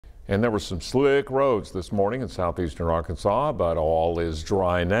And there were some slick roads this morning in southeastern Arkansas, but all is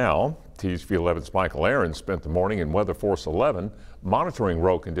dry now. TSV 11's Michael Aaron spent the morning in Weather Force 11 monitoring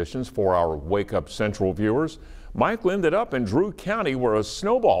road conditions for our Wake Up Central viewers. Michael ended up in Drew County where a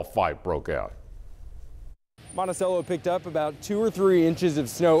snowball fight broke out. Monticello picked up about 2 or 3 inches of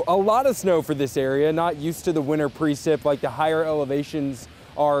snow, a lot of snow for this area, not used to the winter precip like the higher elevations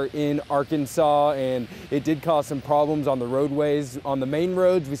are in Arkansas, and it did cause some problems on the roadways. On the main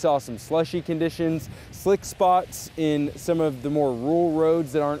roads, we saw some slushy conditions, slick spots in some of the more rural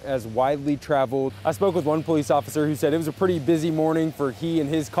roads that aren't as widely traveled. I spoke with one police officer who said it was a pretty busy morning for he and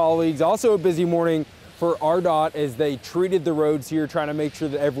his colleagues, also a busy morning for RDOT as they treated the roads here, trying to make sure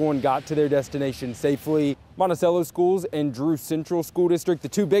that everyone got to their destination safely. Monticello schools and Drew Central School District, the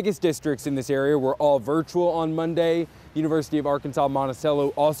 2 biggest districts in this area, were all virtual on Monday. University of Arkansas Monticello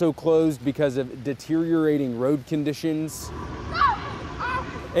also closed because of deteriorating road conditions.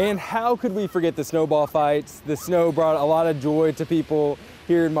 And how could we forget the snowball fights? The snow brought a lot of joy to people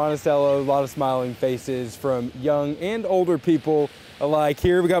here in Monticello, a lot of smiling faces from young and older people alike.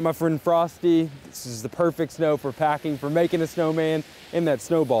 Here we got my friend Frosty. This is the perfect snow for packing, for making a snowman, and that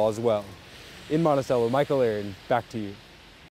snowball as well. In Monticello, Michael Aaron, back to you.